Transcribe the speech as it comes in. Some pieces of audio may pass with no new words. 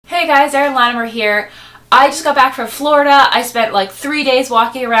Hey guys, Erin Latimer here. I just got back from Florida. I spent like 3 days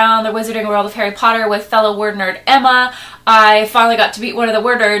walking around the Wizarding World of Harry Potter with fellow word nerd Emma. I finally got to meet one of the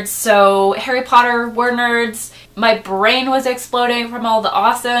WordNerds, so Harry Potter WordNerds. My brain was exploding from all the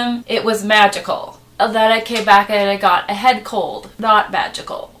awesome. It was magical. Then I came back and I got a head cold. Not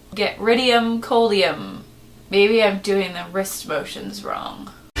magical. Get ridium coldium. Maybe I'm doing the wrist motions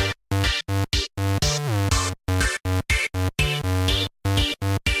wrong.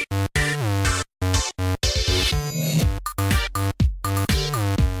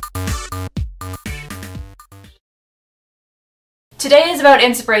 Today is about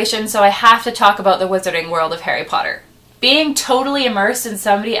inspiration, so I have to talk about the Wizarding World of Harry Potter. Being totally immersed in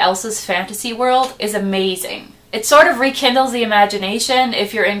somebody else's fantasy world is amazing. It sort of rekindles the imagination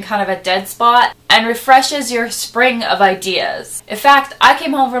if you're in kind of a dead spot and refreshes your spring of ideas. In fact, I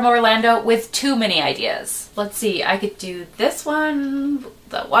came home from Orlando with too many ideas. Let's see, I could do this one,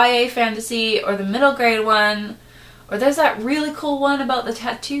 the YA fantasy, or the middle grade one, or there's that really cool one about the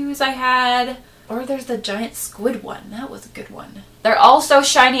tattoos I had. Or there's the giant squid one. That was a good one. They're all so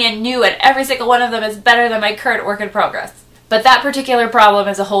shiny and new, and every single one of them is better than my current work in progress. But that particular problem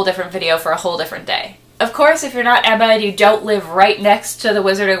is a whole different video for a whole different day. Of course, if you're not Emma and you don't live right next to the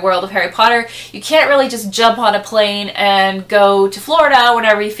Wizarding World of Harry Potter, you can't really just jump on a plane and go to Florida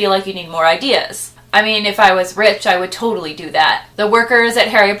whenever you feel like you need more ideas. I mean, if I was rich, I would totally do that. The workers at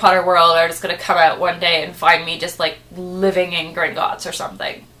Harry Potter World are just gonna come out one day and find me just like living in Gringotts or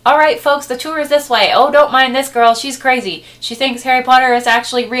something. Alright folks, the tour is this way. Oh, don't mind this girl, she's crazy. She thinks Harry Potter is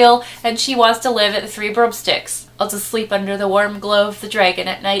actually real and she wants to live at the Three Broomsticks. I'll just sleep under the warm glow of the dragon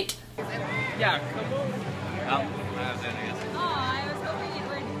at night. Yeah, come on. Oh, I was hoping you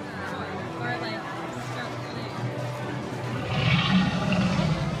would, or like, start.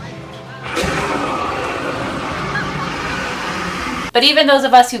 But even those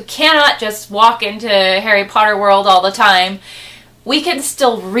of us who cannot just walk into Harry Potter World all the time, we can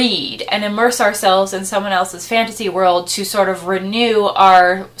still read and immerse ourselves in someone else's fantasy world to sort of renew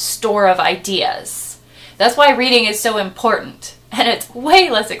our store of ideas. That's why reading is so important, and it's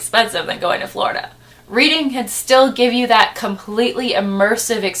way less expensive than going to Florida. Reading can still give you that completely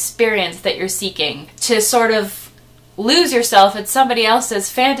immersive experience that you're seeking, to sort of lose yourself in somebody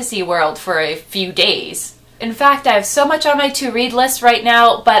else's fantasy world for a few days. In fact, I have so much on my to-read list right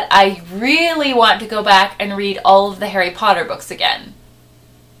now, but I really want to go back and read all of the Harry Potter books again.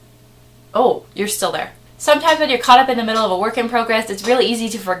 Oh, you're still there. Sometimes when you're caught up in the middle of a work in progress, it's really easy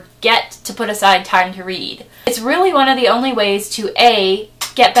to forget to put aside time to read. It's really one of the only ways to A,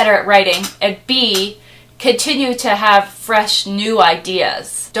 get better at writing, and B, continue to have fresh, new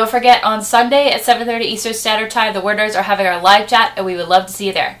ideas. Don't forget, on Sunday at 7:30 Eastern Standard Time, the WordNerds are having our live chat, and we would love to see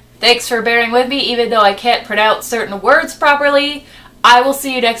you there. Thanks for bearing with me, even though I can't pronounce certain words properly. I will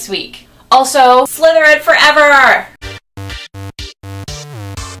see you next week. Also, Slytherin forever!